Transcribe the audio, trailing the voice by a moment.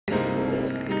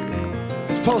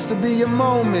supposed to be your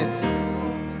moment.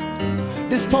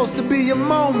 This supposed to be your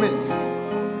moment.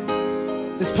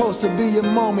 It's supposed to be your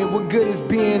moment. What good is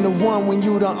being the one when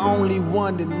you the only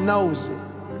one that knows it?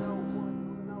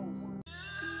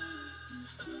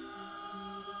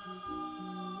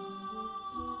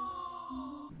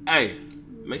 Hey,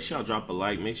 make sure y'all drop a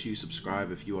like. Make sure you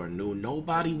subscribe if you are new.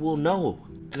 Nobody will know,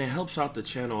 and it helps out the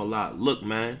channel a lot. Look,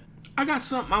 man, I got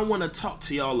something I want to talk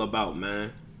to y'all about,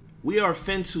 man. We are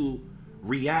finna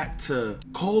react to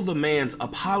COLETHEMAN'S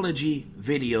apology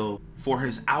video for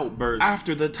his outburst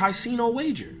after the TYCENO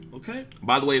wager, okay?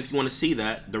 By the way, if you want to see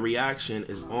that, the reaction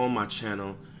is on my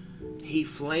channel. He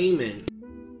flaming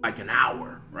like an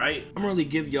hour, right? I'm really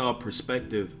give y'all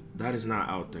perspective that is not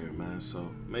out there, man.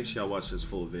 So make sure y'all watch this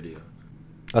full video.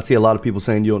 I see a lot of people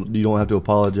saying you don't have to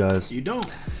apologize. You don't.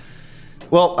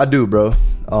 Well, I do, bro.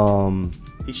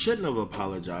 He shouldn't have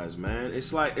apologized, man.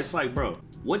 It's like, bro,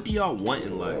 what do y'all want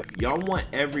in life? Y'all want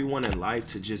everyone in life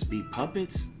to just be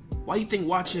puppets? Why you think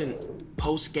watching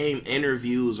post-game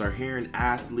interviews or hearing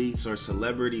athletes or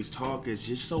celebrities talk is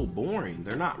just so boring?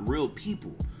 They're not real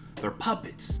people. They're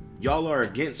puppets. Y'all are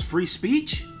against free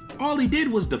speech? All he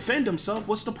did was defend himself.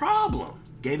 What's the problem?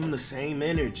 Gave him the same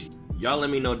energy. Y'all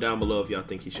let me know down below if y'all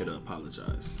think he should have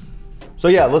apologized. So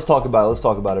yeah, let's talk about it. Let's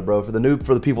talk about it, bro. For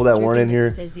the people that weren't in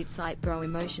here. Says it's like, bro,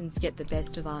 emotions get the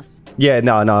best of us. Yeah,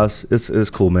 no, it's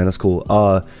cool, man. It's cool.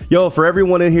 Yo, for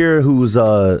everyone in here who's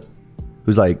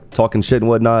like talking shit and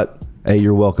whatnot, hey,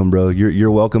 you're welcome, bro.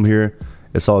 You're welcome here.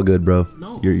 It's all good, bro.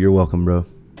 No. You're welcome, bro.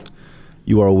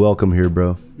 You are welcome here,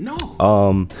 bro. No.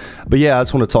 But yeah, I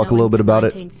just want to talk a little bit about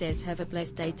it. Says, have a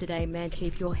blessed day today, man.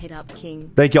 Keep your head up,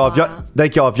 king. Thank y'all.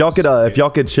 If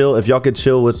y'all could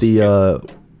chill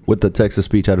with the Texas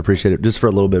speech, I'd appreciate it just for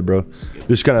a little bit, bro.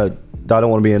 Just kind of, I don't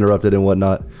want to be interrupted and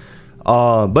whatnot.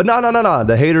 But no.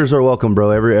 The haters are welcome,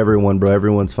 bro. Everyone, bro.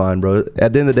 Everyone's fine, bro.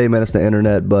 At the end of the day, man, it's the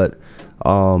internet. But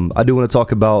I do want to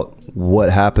talk about what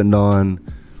happened on,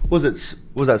 was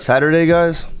that Saturday,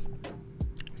 guys?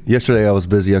 Yesterday I was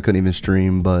busy. I couldn't even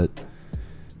stream, but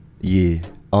yeah.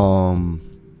 My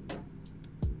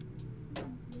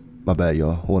bad,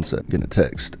 y'all. One sec, getting a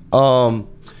text. But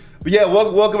yeah,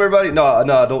 welcome everybody. No,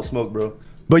 don't smoke, bro.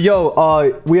 But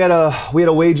yo, we had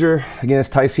a wager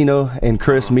against TYCENO and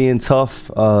Chris, me and Tough.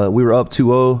 We were up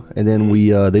 2-0, and then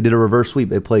they did a reverse sweep.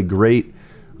 They played great.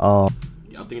 Y'all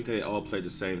think they all played the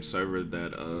same server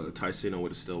that TYCENO would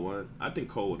have still won? I think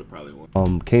Cole would have probably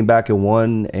won. Came back and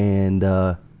won,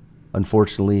 and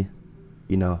unfortunately,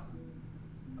 you know,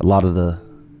 a lot of the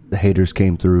haters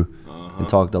came through and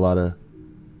talked a lot of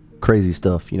crazy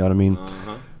stuff. You know what I mean?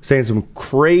 Saying some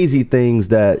crazy things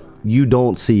that you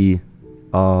don't see.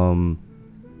 You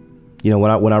know,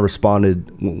 when I responded,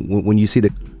 when you see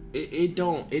the, it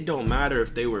don't matter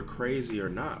if they were crazy or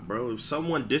not, bro. If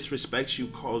someone disrespects you,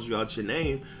 calls you out your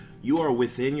name, you are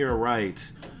within your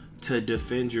rights to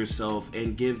defend yourself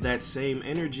and give that same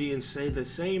energy and say the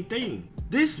same thing.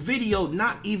 This video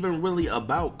not even really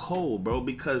about Cole, bro,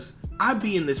 because I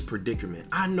be in this predicament.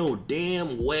 I know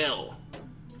damn well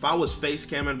if I was face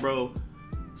camming, bro,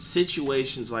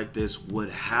 situations like this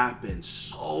would happen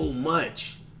so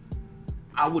much.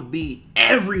 I would be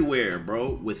everywhere,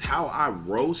 bro. With how I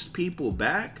roast people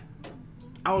back,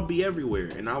 I would be everywhere,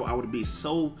 and I would be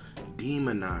so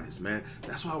demonized, man.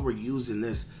 That's why we're using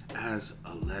this as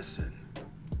a lesson.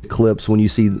 Clips, when you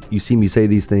see me say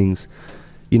these things,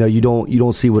 you know, you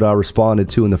don't see what I responded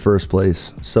to in the first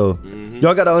place. So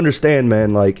y'all got to understand, man,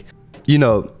 like, you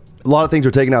know, a lot of things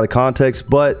are taken out of context,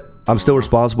 but I'm still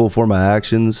responsible for my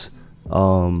actions.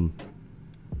 Nigga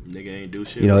ain't do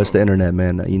shit. You know, it's the internet,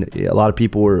 man. You know, a lot of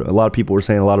people were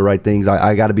saying a lot of right things.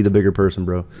 I got to be the bigger person,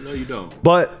 bro. No, you don't.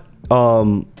 But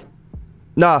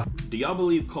nah. Do y'all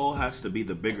believe Cole has to be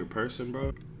the bigger person,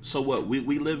 bro? So what?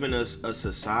 We live in a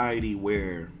society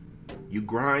where you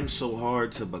grind so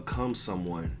hard to become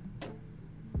someone,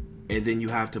 and then you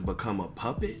have to become a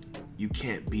puppet. You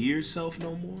can't be yourself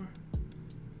no more.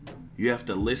 You have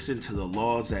to listen to the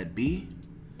laws that be.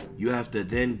 You have to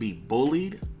then be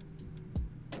bullied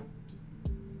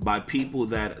by people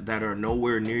that are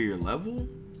nowhere near your level.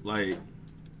 Like,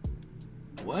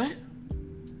 what?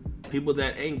 People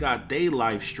that ain't got their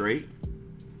life straight.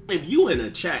 If you in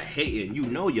a chat hating, you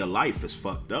know your life is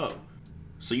fucked up.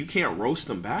 So you can't roast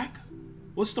them back?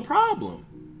 What's the problem?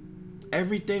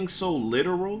 Everything's so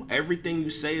literal. Everything you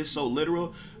say is so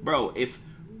literal. Bro, if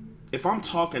I'm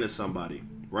talking to somebody,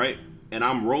 right, and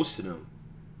I'm roasting them,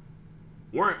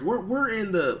 we're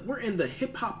in the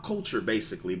hip hop culture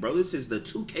basically, bro. This is the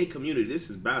 2K community. This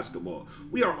is basketball.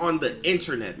 We are on the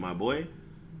internet, my boy.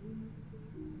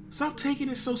 Stop taking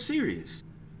it so serious.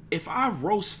 If I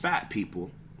roast fat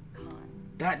people,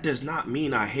 that does not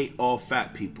mean I hate all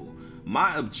fat people.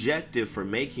 My objective for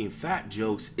making fat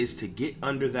jokes is to get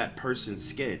under that person's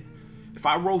skin. If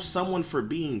I roast someone for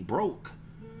being broke,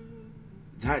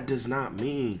 that does not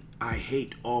mean I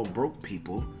hate all broke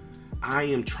people. I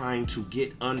am trying to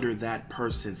get under that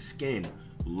person's skin.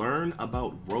 Learn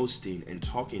about roasting and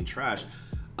talking trash.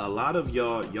 A lot of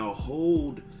y'all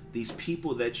hold these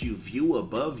people that you view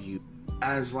above you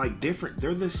as like different.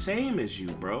 They're the same as you,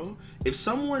 bro. If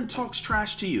someone talks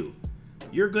trash to you,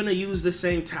 you're gonna use the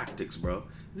same tactics, bro.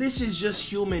 This is just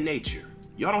human nature.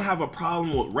 Y'all don't have a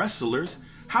problem with wrestlers.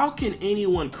 How can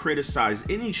anyone criticize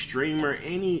any streamer,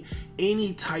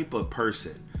 any type of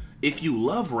person? If you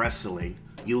love wrestling,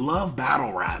 you love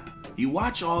battle rap, you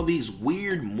watch all these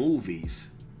weird movies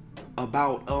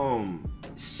about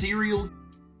serial,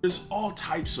 there's all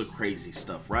types of crazy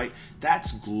stuff, right?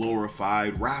 That's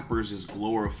glorified. Rappers is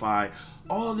glorified.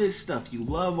 All this stuff, you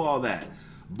love all that.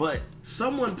 But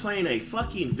someone playing a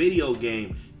fucking video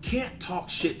game can't talk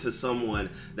shit to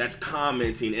someone that's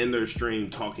commenting in their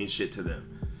stream talking shit to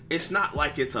them. It's not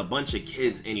like it's a bunch of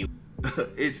kids anyway.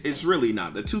 It's really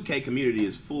not. The 2K community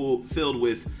is filled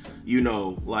with, you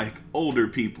know, like older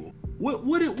people.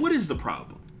 What is the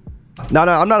problem? No,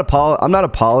 I'm not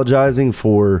apologizing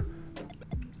for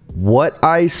what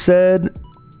I said,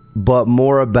 but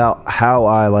more about how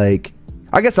I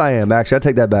guess I am, actually. I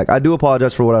take that back. I do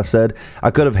apologize for what I said.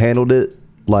 I could have handled it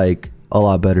like a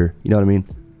lot better. You know what I mean?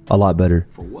 A lot better.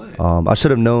 For what? I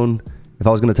should have known if I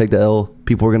was going to take the L,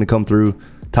 people were going to come through.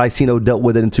 TYCENO dealt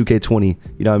with it in 2K20.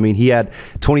 You know what I mean? He had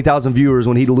 20,000 viewers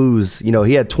when he'd lose. You know,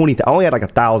 he had 20. I only had like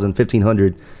 1,000,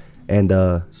 1,500. And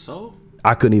so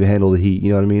I couldn't even handle the heat. You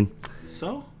know what I mean?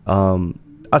 So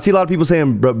I see a lot of people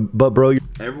saying, but bro,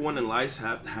 everyone in life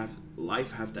have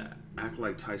to act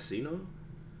like TYCENO.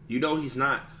 You know he's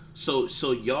not.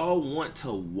 So y'all want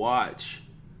to watch.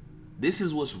 This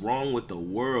is what's wrong with the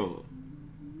world.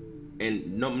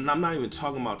 And no, I'm not even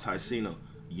talking about TYCENO.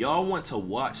 Y'all want to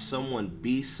watch someone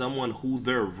be someone who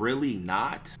they're really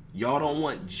not. Y'all don't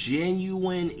want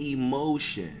genuine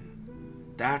emotion.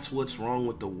 That's what's wrong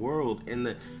with the world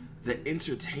and the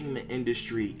entertainment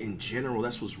industry in general.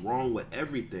 That's what's wrong with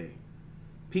everything.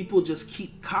 People just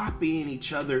keep copying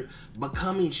each other,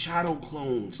 becoming shadow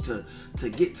clones to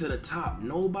get to the top.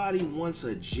 Nobody wants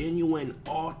a genuine,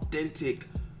 authentic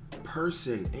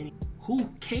person. And who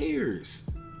cares?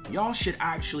 Y'all should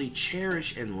actually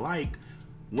cherish and like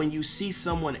when you see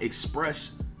someone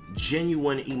express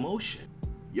genuine emotion.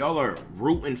 Y'all are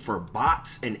rooting for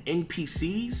bots and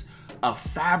NPCs, a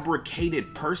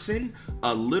fabricated person,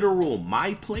 a literal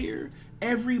my player.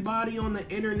 Everybody on the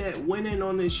internet winning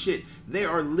on this shit. They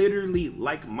are literally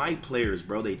like my players,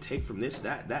 bro. They take from this,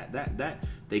 that.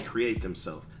 They create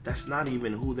themselves. That's not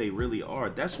even who they really are.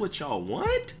 That's what y'all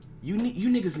want? You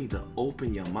niggas need to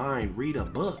open your mind, read a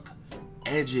book,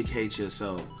 educate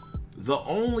yourself. The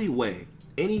only way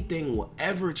anything will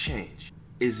ever change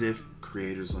is if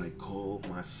creators like Cole,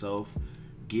 myself,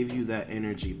 give you that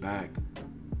energy back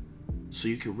so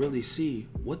you can really see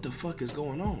what the fuck is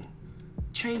going on.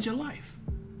 Change your life.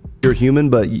 You're human,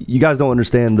 but you guys don't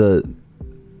understand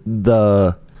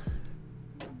the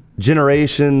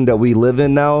generation that we live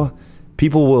in now.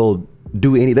 People will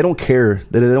do they don't care.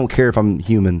 They don't care if I'm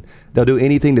human. They'll do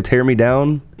anything to tear me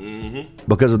down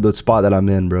because of the spot that I'm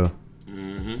in, bro.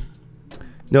 You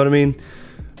know what I mean?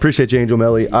 Appreciate you, Angel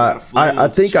Melly. I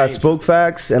think I spoke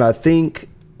facts, and I think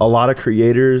a lot of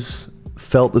creators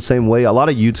felt the same way. A lot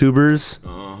of YouTubers.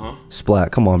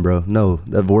 Splat. Come on, bro. No,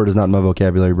 that word is not in my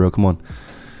vocabulary, bro. Come on.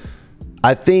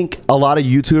 I think a lot of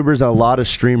YouTubers and a lot of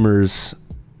streamers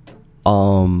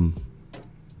feel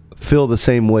the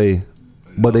same way,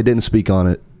 but they didn't speak on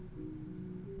it.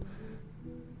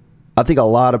 I think a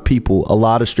lot of people, a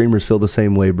lot of streamers feel the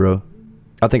same way, bro.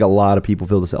 I think a lot of people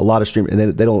feel the same. A lot of streamers,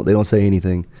 and they don't say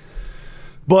anything.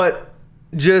 But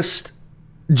just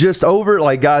over,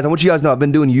 like, guys, I want you guys to know I've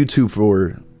been doing YouTube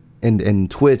for and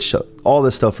Twitch, all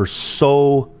this stuff for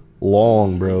so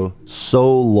long, bro.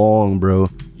 So long, bro.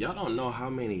 Y'all don't know how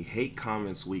many hate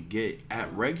comments we get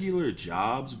at regular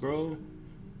jobs, bro.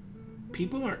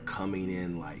 People aren't coming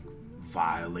in like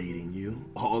violating you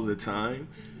all the time.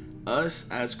 Us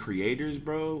as creators,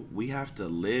 bro, we have to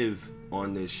live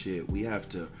on this shit. We have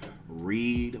to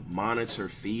read, monitor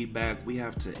feedback. We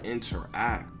have to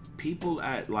interact. People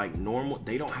at like normal,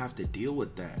 they don't have to deal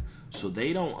with that. So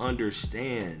they don't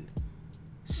understand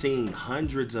seeing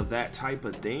hundreds of that type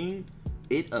of thing.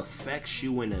 It affects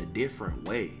you in a different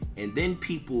way. And then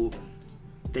people,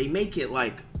 they make it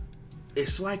like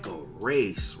it's like a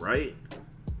race, right?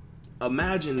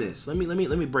 Imagine this. Let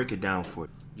me break it down for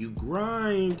you. You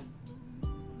grind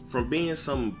from being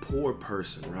some poor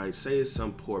person, right? Say it's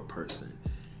some poor person.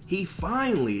 He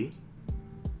finally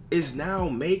is now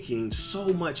making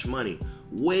so much money,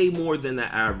 way more than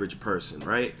the average person,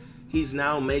 right? He's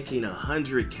now making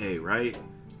 100K, right?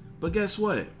 But guess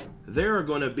what? There are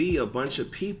gonna be a bunch of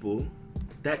people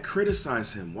that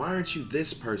criticize him. Why aren't you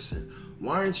this person?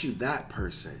 Why aren't you that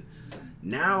person?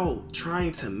 Now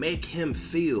trying to make him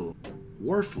feel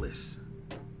worthless,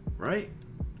 right?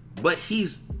 But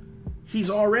he's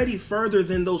already further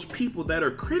than those people that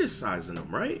are criticizing him,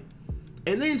 right?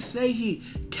 And then say he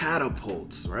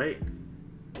catapults, right?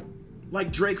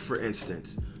 Like Drake, for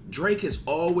instance. Drake is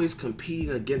always competing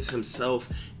against himself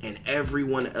and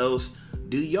everyone else.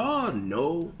 Do y'all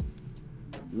know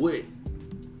what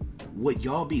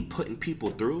y'all be putting people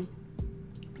through?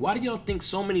 Why do y'all think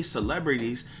so many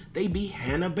celebrities, they be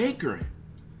Hannah Bakering?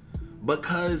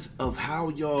 Because of how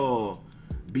y'all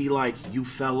be like, you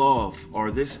fell off,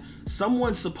 or this.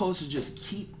 Someone's supposed to just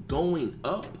keep going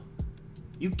up.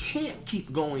 You can't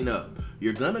keep going up.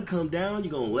 You're gonna come down,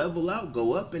 you're gonna level out,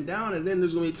 go up and down, and then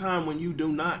there's gonna be a time when you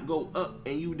do not go up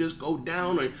and you just go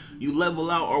down, or you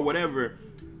level out or whatever.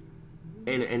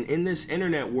 And in this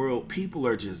internet world, people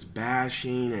are just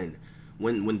bashing, and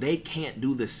when they can't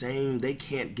do the same, they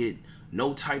can't get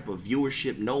no type of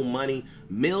viewership, no money.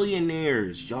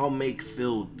 Millionaires, y'all make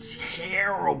feel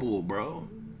terrible, bro.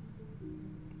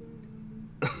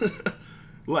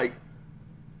 Like,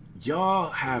 y'all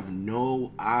have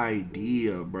no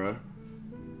idea, bro.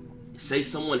 Say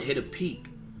someone hit a peak.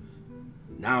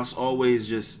 Now it's always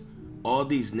just all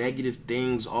these negative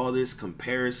things, all this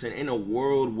comparison in a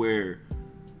world where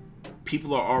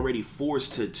people are already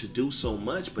forced to do so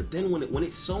much. But then when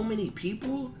it's so many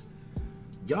people,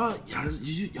 y'all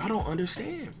don't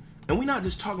understand. And we're not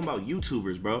just talking about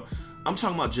YouTubers, bro. I'm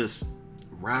talking about just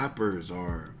rappers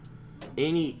or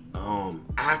any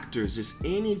actors, just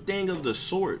anything of the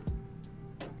sort.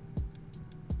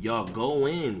 Y'all go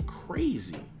in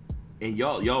crazy and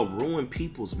y'all ruin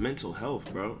people's mental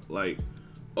health, bro. Like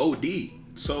OD.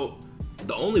 So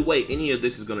the only way any of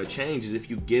this is gonna change is if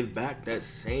you give back that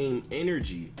same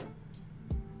energy,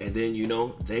 and then, you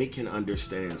know, they can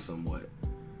understand somewhat.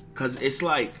 Cause it's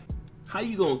like, how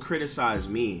you gonna criticize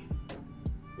me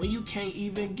when you can't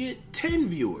even get 10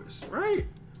 viewers, right?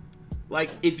 Like,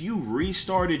 if you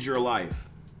restarted your life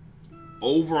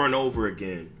over and over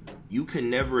again, you can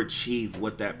never achieve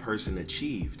what that person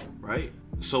achieved, right?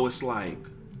 So it's like,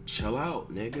 chill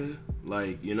out, nigga.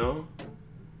 Like, you know,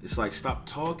 it's like, stop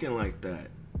talking like that.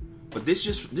 But this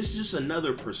is just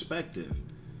another perspective.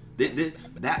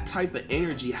 That type of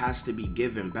energy has to be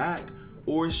given back,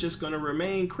 or it's just gonna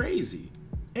remain crazy.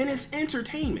 And it's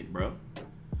entertainment, bro.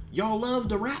 Y'all love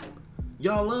the rap.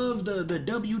 Y'all love the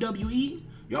WWE.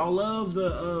 Y'all love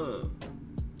the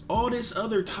all this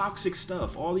other toxic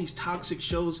stuff, all these toxic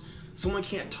shows. Someone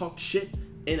can't talk shit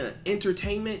in an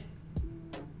entertainment.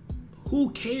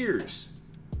 Who cares?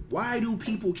 Why do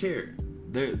people care?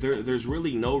 There's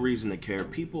really no reason to care.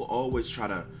 People always try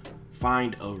to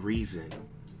find a reason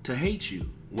to hate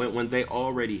you when they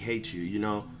already hate you. You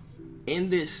know, in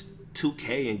this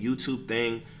 2K and YouTube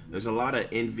thing, there's a lot of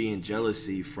envy and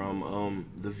jealousy from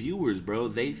the viewers, bro.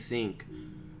 They think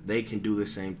they can do the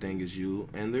same thing as you,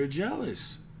 and they're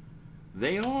jealous.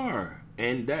 They are.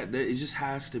 And that it just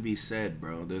has to be said,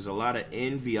 bro. There's a lot of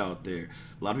envy out there.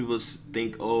 A lot of people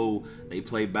think, oh, they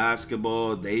play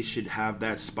basketball, they should have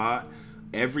that spot.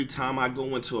 Every time I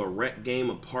go into a rec game,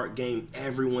 a park game,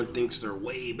 everyone thinks they're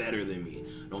way better than me.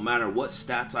 No matter what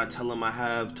stats I tell them I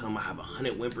have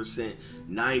 100 win percent,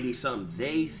 90 something,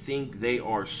 they think they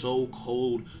are so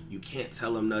cold, you can't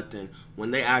tell them nothing,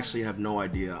 when they actually have no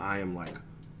idea I am like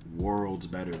worlds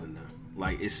better than them.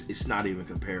 Like, it's not even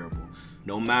comparable.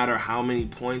 No matter how many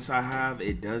points I have,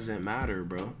 it doesn't matter,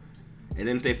 bro. And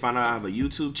then if they find out I have a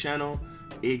YouTube channel,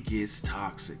 it gets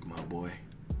toxic, my boy.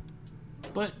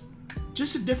 But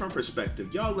just a different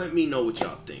perspective. Y'all let me know what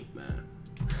y'all think, man.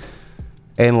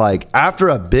 And like, after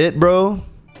a bit, bro,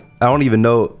 I don't even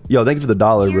know. Yo, thank you for the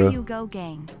 $1, bro. Here you go,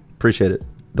 gang. Appreciate it.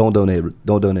 Don't donate.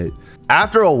 Don't donate.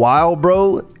 After a while,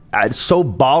 bro, it's so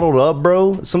bottled up,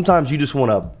 bro. Sometimes you just want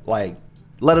to like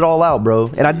let it all out, bro.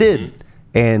 And I did.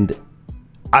 And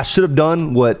I should have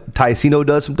done what TYCENO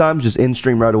does sometimes, just in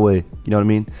stream right away. You know what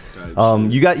I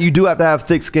mean? You do have to have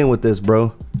thick skin with this,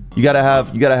 bro. You gotta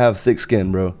have thick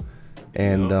skin, bro.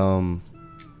 And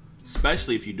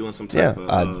especially if you're doing some type of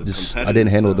I didn't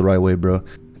handle it the right way, bro.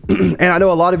 And I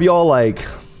know a lot of y'all, like,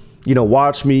 you know,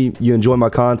 watch me, you enjoy my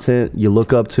content, you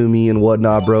look up to me and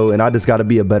whatnot, bro. And I just gotta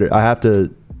be a better. I have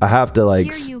to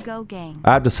like, here you go, gang.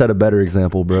 I have to set a better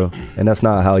example, bro. And that's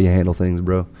not how you handle things,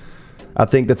 bro. I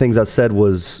think the things I said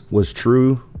was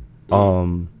true,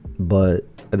 But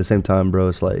at the same time, bro,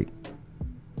 it's like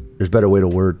there's better way to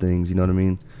word things. You know what I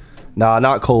mean? Nah,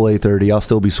 not Cole 30. I'll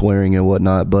still be swearing and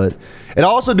whatnot. But and I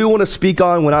also do want to speak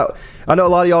on when I know a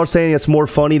lot of y'all are saying it's more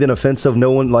funny than offensive.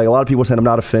 No one, like, a lot of people are saying I'm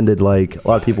not offended. Like, a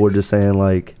lot of people were just saying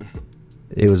like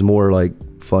it was more like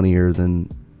funnier than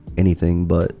anything.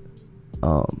 But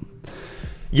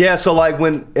yeah, so like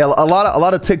when a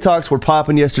lot of TikToks were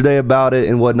popping yesterday about it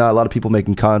and whatnot, a lot of people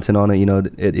making content on it. You know,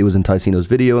 it was in TYCENO's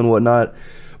video and whatnot.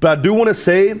 But I do want to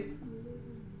say,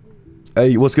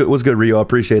 hey, what's good, Rio? I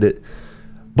appreciate it.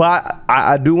 But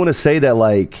I do want to say that,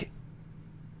 like,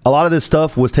 a lot of this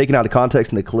stuff was taken out of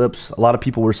context in the clips. A lot of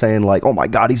people were saying, like, oh my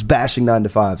God, he's bashing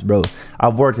 9-to-5s, bro.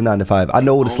 I've worked in 9-to-5. I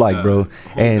know what it's like, bro.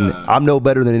 And I'm no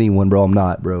better than anyone, bro. I'm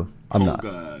not, bro. I'm not.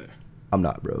 I'm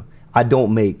not, bro. I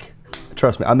don't make,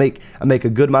 trust me, I make a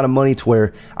good amount of money to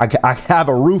where I have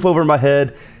a roof over my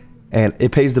head and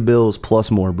it pays the bills plus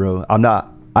more, bro.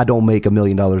 I don't make $1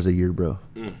 million a year, bro.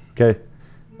 Okay?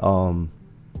 Finna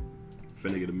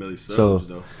get 1 million subs,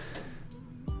 though.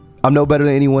 I'm no better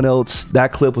than anyone else.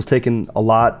 That clip was taken a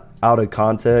lot out of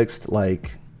context.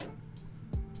 Like,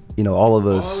 you know, all of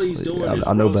us.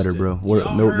 I'm no better, bro.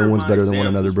 No one's better than one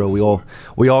another, bro. We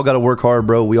all gotta work hard,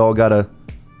 bro. We all gotta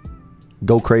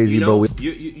go crazy, bro.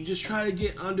 You just try to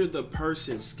get under the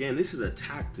person's skin. This is a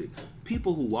tactic.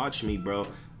 People who watch me, bro,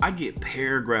 I get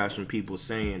paragraphs from people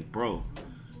saying, bro,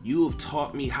 you have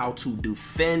taught me how to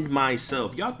defend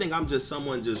myself. Y'all think I'm just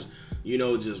someone just, you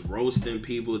know, just roasting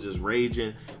people, just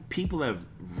raging. People have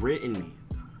written me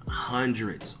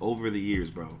hundreds over the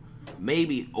years, bro.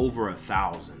 Maybe over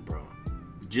 1,000, bro.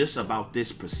 Just about this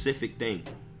specific thing.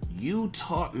 You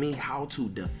taught me how to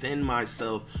defend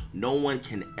myself. No one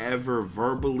can ever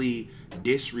verbally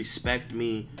disrespect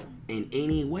me in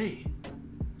any way.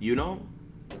 You know?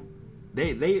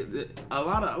 A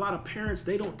lot of parents,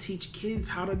 they don't teach kids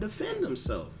how to defend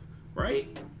themselves,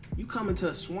 right? You come into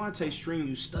a SwantE stream,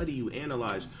 you study, you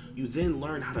analyze, you then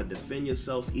learn how to defend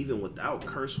yourself even without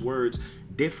curse words,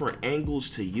 different angles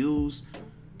to use.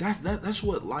 That's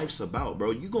what life's about,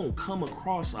 bro. You're gonna come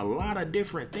across a lot of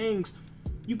different things.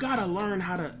 You gotta learn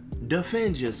how to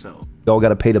defend yourself. Y'all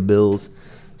gotta pay the bills.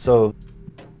 So,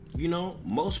 you know,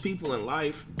 most people in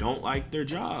life don't like their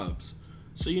jobs.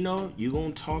 So, you know, you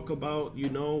gonna talk about, you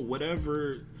know,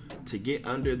 whatever to get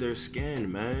under their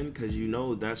skin, man, because, you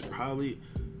know, that's probably,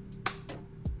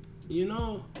 you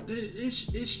know, it's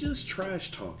just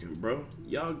trash talking, bro.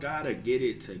 Y'all gotta get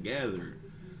it together.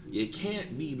 You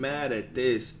can't be mad at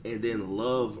this and then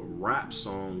love rap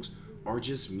songs or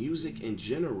just music in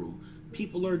general.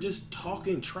 People are just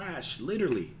talking trash,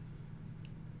 literally.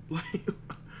 Like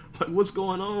what's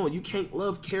going on? You can't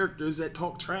love characters that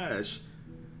talk trash,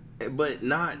 but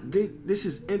not this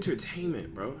is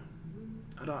entertainment, bro.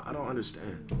 I don't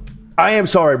understand. I am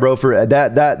sorry, bro, for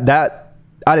that.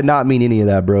 I did not mean any of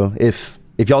that, bro. If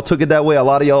y'all took it that way, a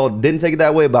lot of y'all didn't take it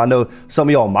that way, but I know some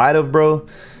of y'all might have, bro.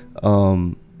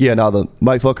 Yeah, no, the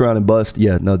might fuck around and bust.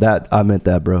 Yeah, no, that I meant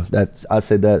that, bro. I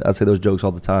say those jokes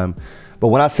all the time. But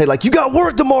when I say, like, you got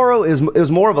work tomorrow, it was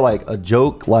more of a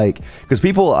joke, like, because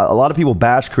a lot of people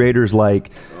bash creators, like,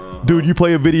 dude, you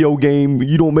play a video game,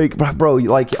 you don't make, bro,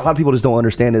 like, a lot of people just don't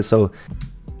understand it. So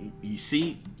you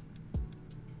see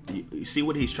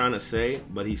what he's trying to say,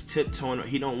 but he's tiptoeing.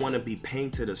 He don't want to be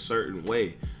painted a certain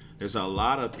way. There's a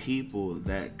lot of people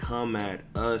that come at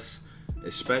us,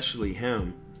 especially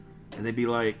him, and they be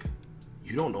like,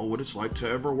 you don't know what it's like to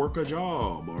ever work a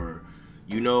job, or,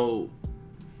 you know,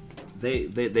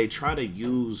 they try to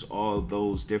use all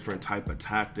those different type of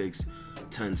tactics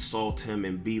to insult him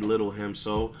and belittle him.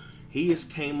 So he has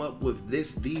came up with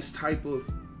these type of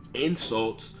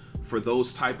insults for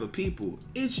those type of people.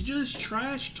 It's just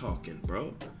trash talking,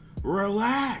 bro.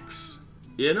 Relax,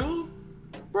 you know?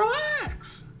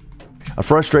 Relax. A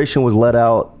frustration was let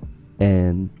out,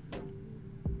 and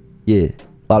yeah,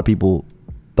 a lot of people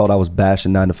thought I was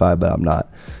bashing 9-to-5, but I'm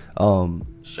not.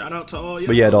 Shout out to all y'all.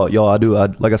 But yeah,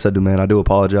 y'all, like I said, man, I do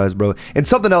apologize, bro. And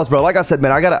something else, bro. Like I said,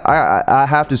 man, I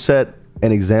have to set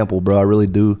an example, bro. I really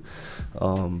do.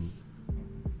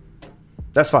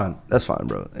 That's fine. That's fine,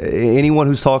 bro. Anyone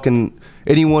who's talking,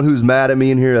 anyone who's mad at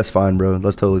me in here, that's fine, bro.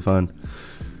 That's totally fine.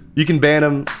 You can ban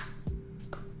them.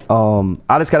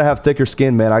 I just gotta have thicker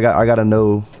skin, man. I gotta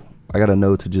know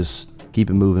to just keep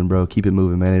it moving, bro. Keep it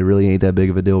moving, man. It really ain't that big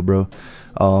of a deal, bro.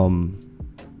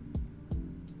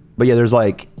 But yeah, there's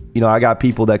like, you know, I got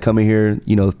people that come in here,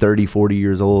 you know, 30, 40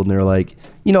 years old, and they're like,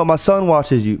 you know, my son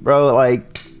watches you, bro.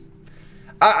 Like,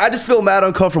 I just feel mad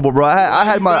uncomfortable, bro. I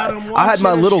had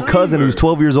my little cousin who's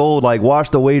 12 years old, like, watch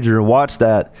the wager and watch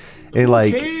that, and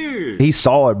like, he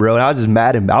saw it, bro, and I was just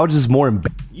mad. I was just more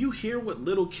embarrassed. You hear what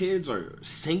little kids are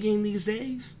singing these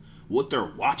days? What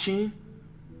they're watching?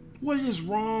 What is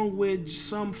wrong with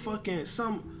some fucking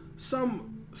some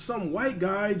white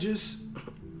guy just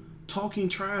talking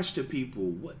trash to people?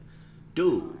 What,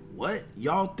 dude? What,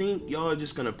 y'all think y'all are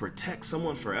just gonna protect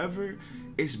someone forever?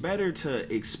 It's better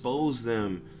to expose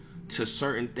them to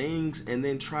certain things and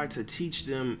then try to teach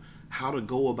them how to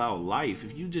go about life.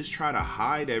 If you just try to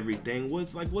hide everything,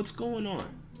 what's going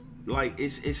on? Like,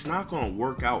 it's not gonna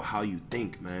work out how you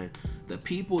think, man. The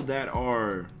people that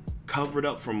are covered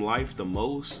up from life the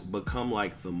most become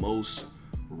like the most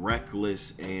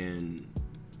reckless and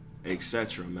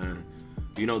etc., man.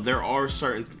 You know, there are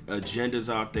certain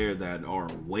agendas out there that are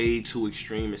way too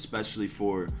extreme, especially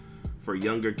for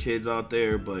younger kids out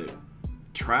there, but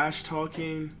trash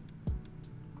talking,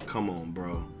 come on,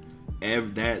 bro.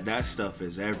 That stuff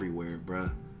is everywhere, bro.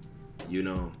 You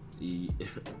know,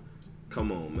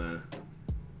 come on, man.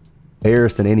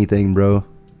 Embarrassed than anything, bro.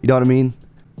 You know what I mean?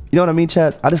 You know what I mean,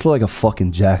 chat? I just look like a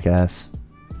fucking jackass.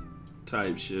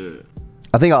 Type shit.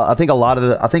 I think a lot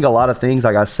of things,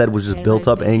 like I said, was just built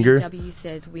up anger. W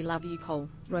says we love you, Cole.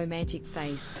 Romantic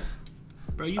face.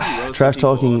 Bro, you trash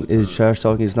talking is trash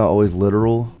talking. It's not always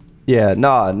literal. Yeah,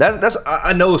 nah. That's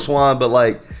I know, Swan, but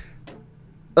like,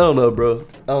 I don't know, bro.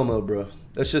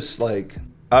 That's just like,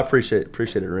 I appreciate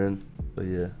it, Ren. But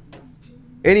yeah.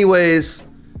 Anyways,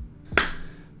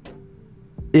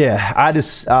 yeah, I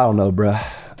don't know, bro.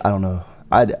 I don't know.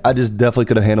 I just definitely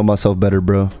could have handled myself better,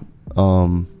 bro.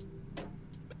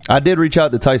 I did reach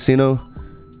out to TYCENO,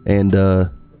 and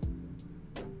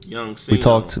we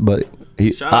talked, but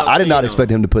I did not expect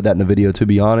him to put that in the video, to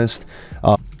be honest.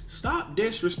 Stop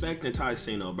disrespecting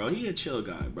TYCENO, bro. He a chill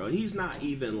guy, bro. He's not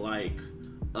even like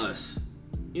us,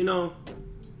 you know.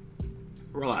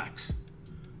 Relax.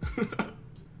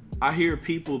 I hear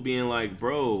people being like,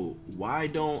 bro, why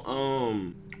don't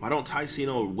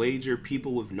TYCENO wager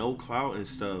people with no clout and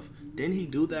stuff? Didn't he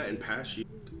do that in past years?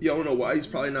 Y'all don't know why he's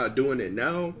probably not doing it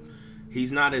now.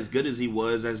 He's not as good as he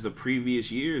was as the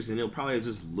previous years, and he'll probably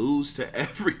just lose to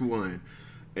everyone,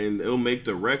 and it'll make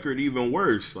the record even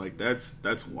worse. Like, that's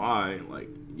why, like,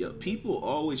 yeah, people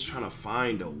always trying to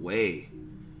find a way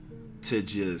to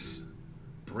just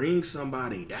bring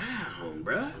somebody down,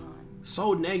 bruh.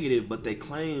 So negative, but they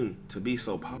claim to be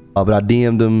so popular. But I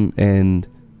DM'd him, and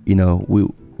you know,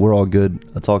 we're all good.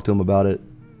 I talked to him about it.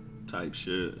 Type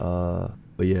shit.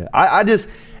 But yeah, I just,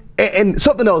 and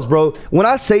something else, bro. When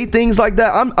I say things like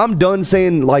that, I'm done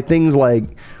saying like things like,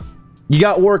 you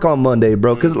got work on Monday,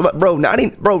 bro. Cause bro,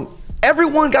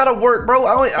 everyone gotta work, bro.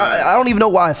 I don't even know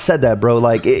why I said that, bro.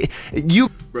 Like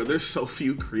bro, there's so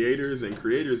few creators, and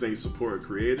creators ain't support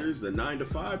creators. The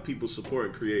 9-to-5 people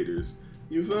support creators.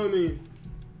 You feel me?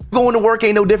 Going to work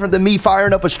ain't no different than me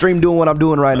firing up a stream doing what I'm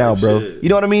doing right now, bro. Shit. You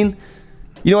know what I mean?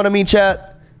 You know what I mean,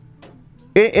 chat?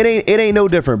 It ain't no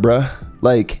different, bro.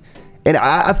 Like, and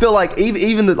I feel like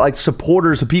even the like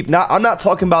supporters of people. Now, I'm not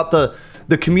talking about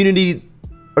the community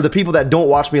or the people that don't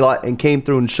watch me a lot and came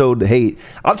through and showed the hate.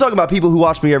 I'm talking about people who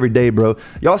watch me every day, bro.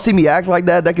 Y'all see me act like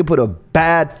that? That could put a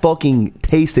bad fucking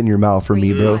taste in your mouth for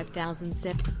me, bro.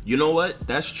 You know what?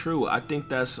 That's true. I think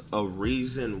that's a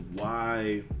reason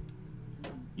why,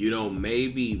 you know,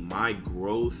 maybe my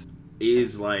growth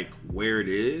is like where it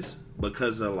is,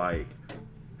 because of like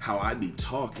how I be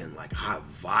talking, like I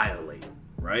violate,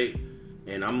 right?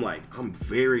 And I'm like, I'm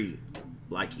very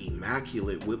like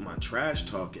immaculate with my trash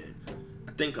talking.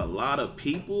 I think a lot of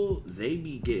people, they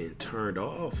be getting turned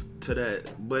off to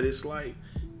that, but it's like,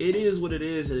 it is what it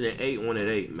is, and it ain't when it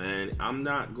ain't, man. I'm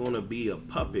not gonna be a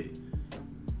puppet,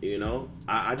 you know?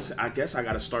 I guess I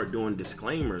gotta start doing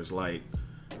disclaimers, like,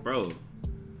 bro,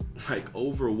 like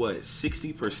over what,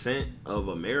 60% of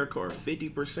America or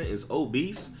 50% is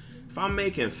obese? If I'm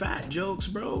making fat jokes,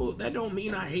 bro, that don't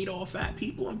mean I hate all fat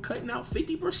people. I'm cutting out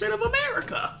 50% of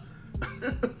America.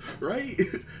 Right?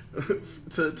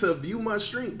 to view my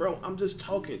stream, bro. I'm just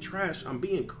talking trash. I'm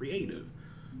being creative.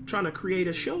 I'm trying to create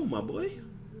a show, my boy.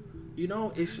 You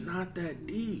know, it's not that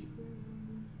deep.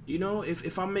 You know,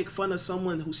 if I make fun of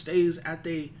someone who stays at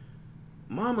their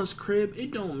mama's crib,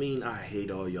 it don't mean I hate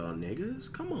all y'all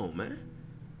niggas. Come on, man.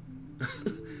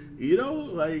 You know,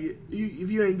 like,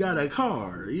 if you ain't got a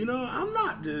car, you know, I'm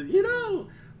not just, you know,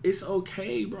 it's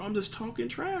okay, bro. I'm just talking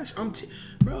trash.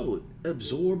 Bro,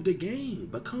 absorb the game.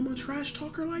 Become a trash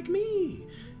talker like me.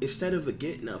 Instead of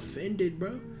getting offended,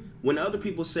 bro. When other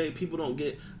people say people don't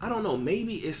get, I don't know,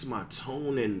 maybe it's my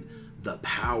tone and the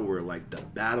power, like the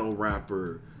battle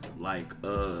rapper, like,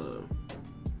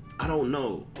 I don't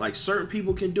know. Like, certain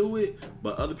people can do it,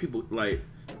 but other people, like,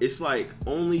 it's like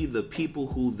only the people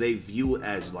who they view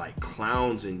as like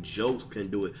clowns and jokes can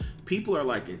do it. People are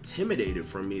like intimidated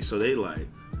from me, so they like,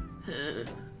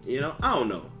 you know, I don't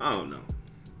know.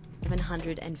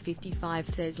 755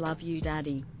 says love you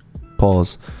daddy.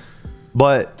 Pause.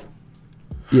 But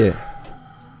yeah,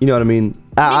 you know what I mean.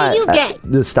 I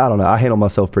don't know. I handle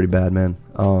myself pretty bad, man.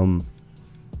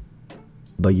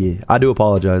 But yeah, I do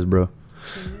apologize, bro.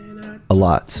 A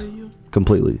lot,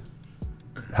 completely.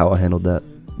 How I handled that,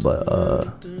 but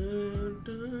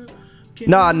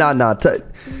nah.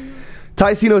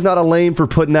 TYCENO's not a lame for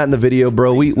putting that in the video,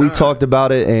 bro. We talked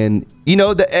about it, and you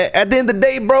know, at the end of the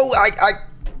day, bro,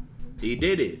 he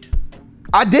did it.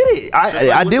 I did it.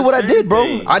 I did what I did, bro.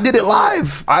 Thing. I did it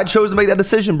live. I chose to make that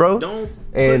decision, bro. Don't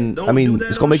I mean,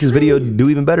 it's gonna make his video do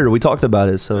even better. We talked about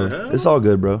it, so it's all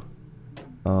good, bro.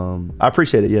 I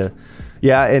appreciate it.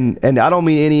 Yeah, and I don't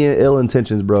mean any ill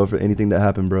intentions, bro, for anything that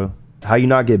happened, bro. How you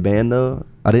not get banned though?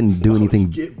 I didn't do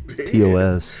anything.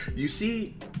 TOS. You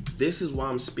see, this is why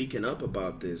I'm speaking up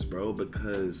about this, bro,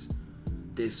 because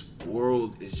this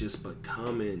world is just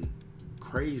becoming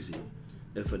crazy.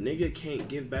 If a nigga can't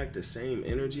give back the same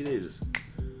energy, they just,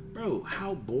 bro,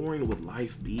 how boring would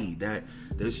life be?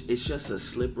 It's just a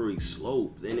slippery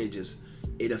slope. Then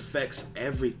it affects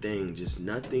everything. Just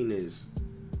nothing is.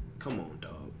 Come on,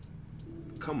 dog.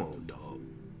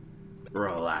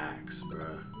 Relax,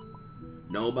 bro.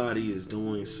 Nobody is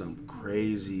doing some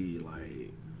crazy,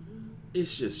 like,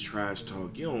 it's just trash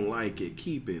talk. You don't like it,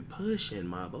 keep it pushing,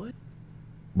 my boy.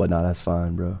 But nah, that's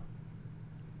fine, bro.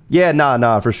 Yeah,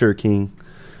 nah, for sure, King.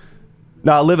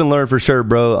 Nah, live and learn for sure,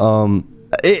 bro.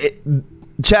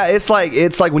 Chat, it's like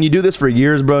when you do this for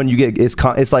years, bro, and you get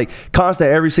it's like constant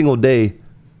every single day.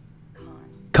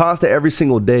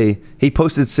 He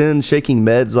posted Sin shaking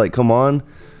meds, like, come on.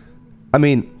 I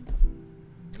mean,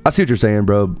 I see what you're saying,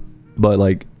 bro, but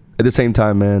like at the same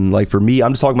time, man, like for me,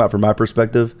 I'm just talking about from my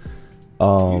perspective. You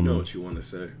know what you want to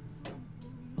say.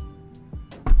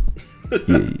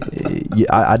 Yeah,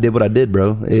 I did what I did,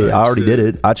 bro. I already did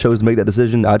it. I chose to make that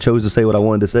decision. I chose to say what I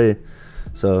wanted to say.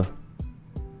 So,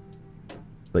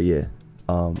 but yeah,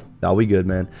 nah, we good,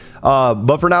 man.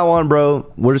 But for now on,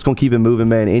 bro, we're just gonna keep it moving,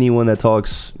 man. Anyone that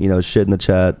talks, you know, shit in the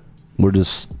chat, we're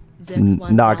just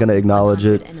not gonna acknowledge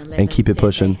it and keep it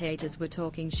pushing. Haters were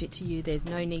talking shit to you. There's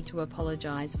no need to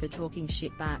apologize for talking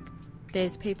shit back.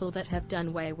 There's people that have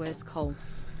done way worse, Cole.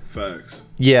 Facts.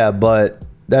 Yeah, but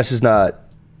that's just not.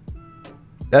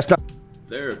 That's not.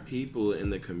 There are people in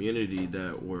the community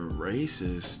that were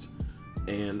racist,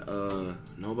 and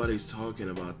nobody's talking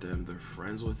about them. They're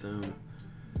friends with them.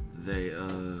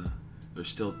 They're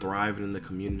still thriving in the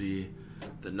community.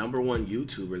 The #1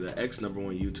 YouTuber, the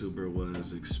ex-#1 YouTuber,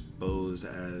 was exposed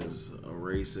as a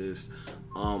racist.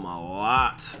 A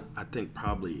lot. I think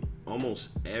probably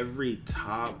almost every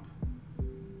top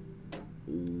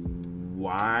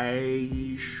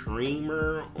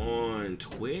streamer on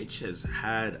Twitch has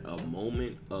had a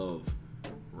moment of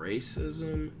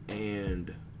racism,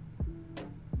 and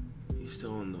he's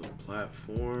still on the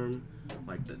platform.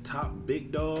 Like the top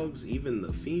big dogs, even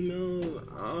the females,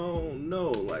 I don't know.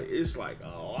 Like it's like a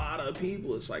lot of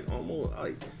people. It's like almost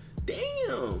like,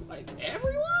 damn, like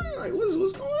everyone. Like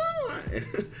what's going on?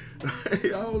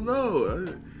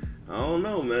 I don't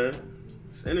know, man.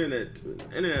 This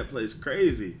internet plays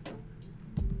crazy.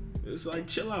 It's like,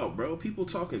 chill out, bro. People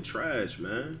talking trash,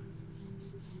 man.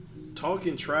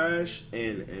 Talking trash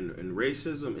and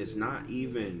racism is not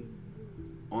even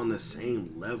on the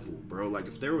same level, bro. Like,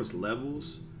 if there was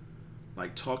levels,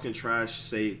 like talking trash,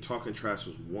 say talking trash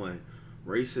was 1,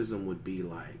 racism would be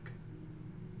like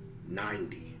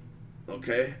 90,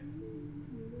 okay?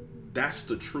 That's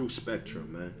the true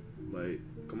spectrum, man. Like,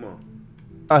 come on.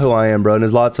 Not who I am, bro. And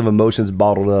there's lots of emotions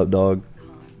bottled up, dog.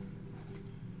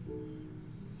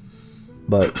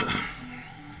 But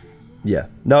yeah,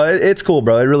 no, it's cool,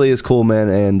 bro. It really is cool, man.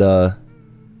 And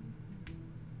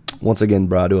once again,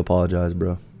 bro, I do apologize,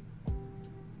 bro.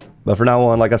 But for now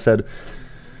on, like I said,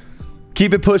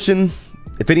 keep it pushing.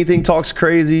 If anything talks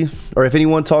crazy, or if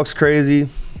anyone talks crazy,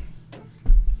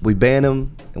 we ban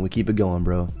them and we keep it going,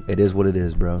 bro. It is what it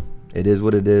is, bro. It is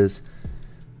what it is.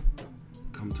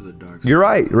 Come to the dark side. You're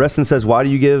right. Reston says, why do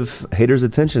you give haters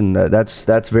attention?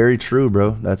 That's very true,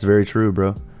 bro. That's very true,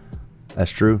 bro.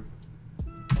 That's true.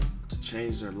 To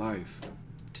change their life.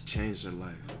 To change their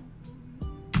life.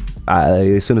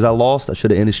 As soon as I lost, I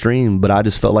should have ended stream, but I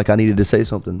just felt like I needed to say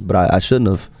something, but I shouldn't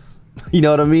have. You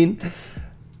know what I mean?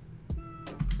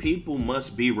 People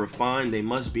must be refined. They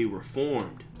must be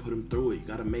reformed. Put them through it. You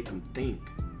gotta make them think.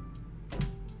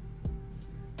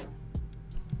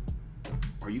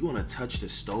 Are you gonna touch the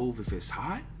stove if it's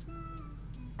hot?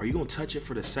 Are you gonna touch it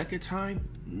for the second time?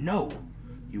 No.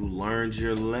 You learned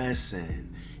your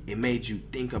lesson. It made you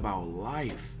think about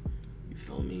life. You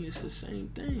feel me? It's the same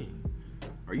thing.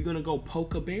 Are you gonna go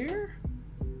poke a bear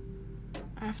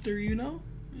after you feel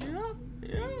me?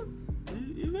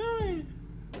 You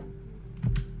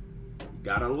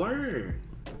gotta learn.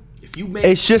 If you make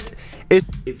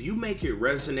if you make it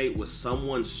resonate with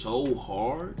someone so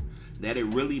hard that it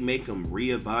really make them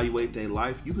reevaluate their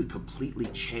life, you could completely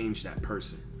change that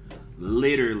person.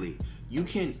 Literally. You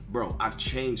can, bro, I've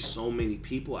changed so many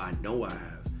people. I know I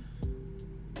have.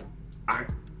 I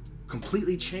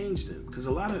completely changed them because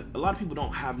a lot of people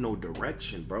don't have no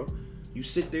direction, bro. You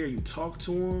sit there, you talk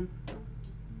to them,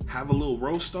 have a little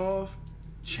roast off,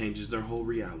 changes their whole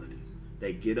reality.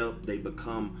 They get up, they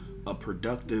become a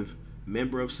productive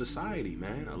member of society,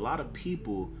 man. A lot of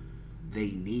people, they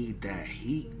need that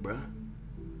heat, bro.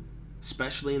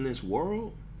 Especially in this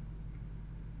world.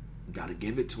 You gotta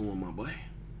give it to them, my boy.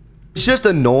 It's just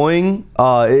annoying.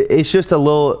 It's just a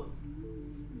little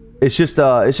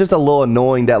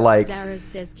annoying that, like, Zara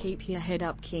says keep your head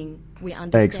up, King. We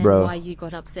understand thanks, bro. why you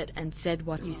got upset and said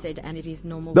what you said, and it is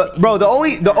normal. Bro, the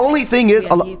only thing is,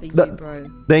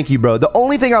 thank you, bro. The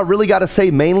only thing I really gotta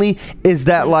say mainly is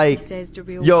that, like,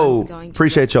 yo,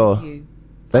 appreciate y'all.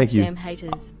 Thank you. Damn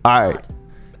haters. All right.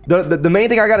 The main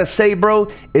thing I gotta say, bro,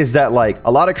 is that, like,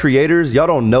 a lot of creators, y'all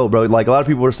don't know, bro. Like, a lot of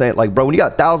people are saying, like, bro, when you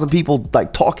got 1,000 people,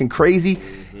 like, talking crazy,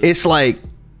 it's like,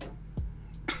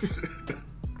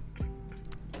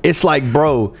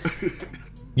 bro,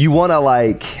 you wanna,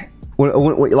 like, when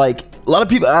like, a lot of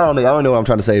people, I don't know what I'm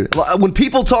trying to say. When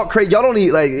people talk crazy, y'all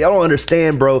don't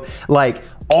understand, bro. Like,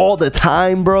 all the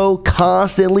time, bro,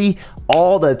 constantly,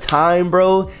 all the time,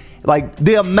 bro. Like,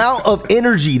 the amount of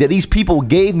energy that these people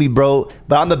gave me, bro,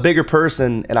 but I'm the bigger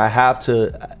person and I have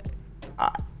to,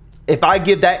 if I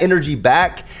give that energy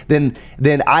back, then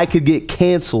I could get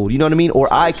canceled, you know what I mean? Or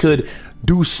I could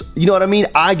do, you know what I mean?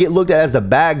 I get looked at as the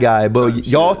bad guy, bro.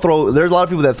 Y'all there's a lot of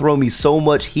people that throw me so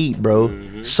much heat,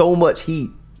 bro. So much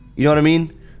heat, you know what I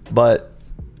mean? But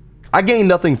I gain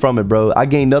nothing from it, bro. I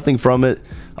gain nothing from it.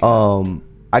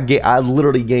 I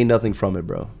literally gain nothing from it,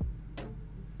 bro.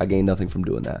 I gain nothing from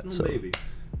doing that. So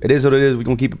it is what it is. We're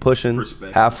gonna keep it pushing.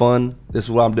 Have fun. This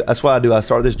is what I'm doing. That's what I do. I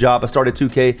started this job. I started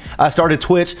 2K. I started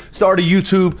Twitch. Started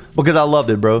YouTube because I loved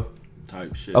it, bro.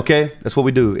 Type shit. Okay, that's what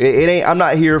we do. It ain't. I'm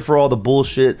not here for all the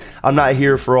bullshit. I'm not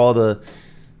here for all the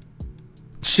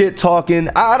shit talking.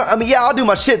 I mean, yeah, I'll do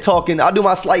my shit talking. I'll do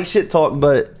my slight shit talk,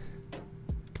 but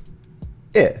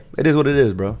yeah, it is what it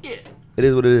is, bro. Yeah, it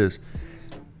is what it is.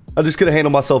 I just could have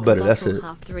handled myself better. That's it.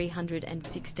 Half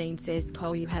 316 says,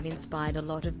 Cole, you have inspired a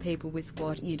lot of people with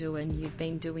what you do, and you've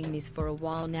been doing this for a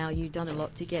while now. You've done a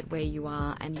lot to get where you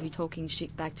are, and you talking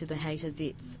shit back to the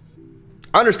haters.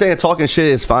 I understand talking shit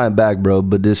is fine back, bro,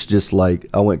 but this just, like,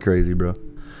 I went crazy, bro.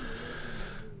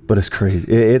 But it's crazy.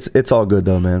 It's all good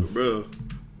though, man. Bro,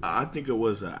 I think it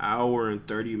was an hour and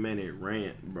 30-minute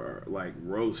rant, bro. Like,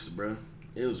 roast, bro.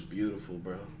 It was beautiful,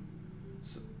 bro.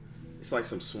 It's like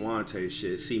some SwantE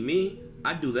shit. See, me,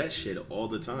 I do that shit all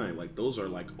the time. Like, those are,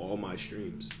 like, all my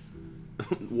streams.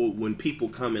 When people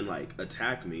come and, like,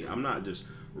 attack me, I'm not just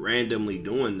randomly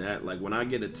doing that. Like, when I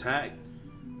get attacked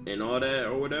and all that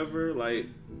or whatever, like,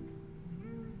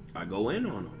 I go in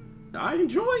on them. I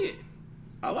enjoy it.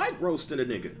 I like roasting a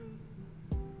nigga.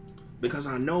 Because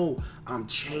I know I'm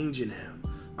changing him.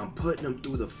 I'm putting him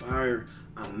through the fire.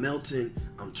 I'm melting.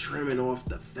 I'm trimming off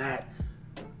the fat.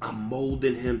 I'm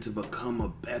molding him to become a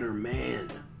better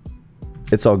man.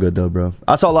 It's all good though, bro.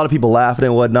 I saw a lot of people laughing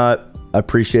and whatnot. I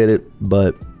appreciate it,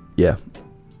 but yeah,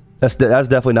 that's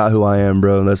definitely not who I am,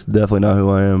 bro. That's definitely not who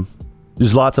I am.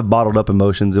 There's lots of bottled up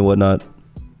emotions and whatnot.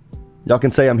 Y'all can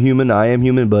say I'm human. I am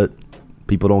human, but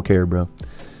people don't care, bro.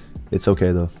 It's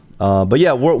okay though. But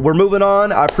yeah, we're moving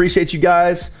on. I appreciate you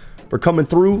guys for coming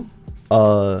through.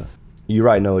 You're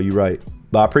right, Noah. You're right.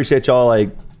 But I appreciate y'all, like,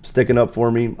 sticking up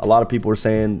for me. A lot of people are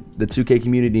saying the 2K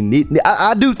community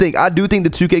I do think the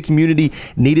 2K community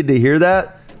needed to hear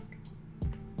that.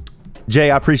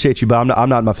 Jay, I appreciate you, but I'm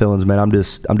not in my feelings, man. I'm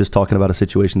just talking about a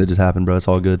situation that just happened, bro. It's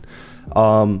all good.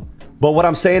 But what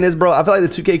I'm saying is, bro, I feel like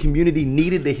the 2K community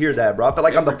needed to hear that, bro. I feel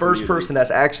like I'm the first person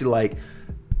that's actually, like,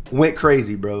 went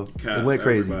crazy, bro. It went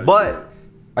crazy. But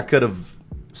I could have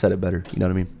said it better. You know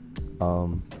what I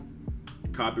mean?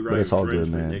 Copyright. But it's all good,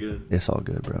 man. Nigga. It's all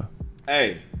good, bro.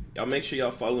 Hey, y'all make sure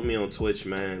y'all follow me on Twitch,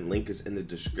 man. Link is in the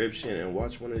description, and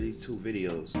watch one of these 2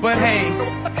 videos. But hey,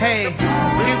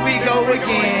 here we go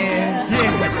again.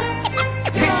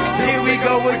 Yeah. Here we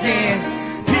go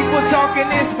again. People talking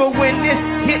this, but when this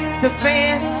hit the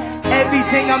fan,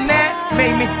 everything I'm at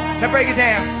made me. Now break it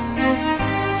down.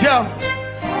 Yo,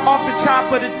 off the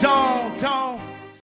top of the dome.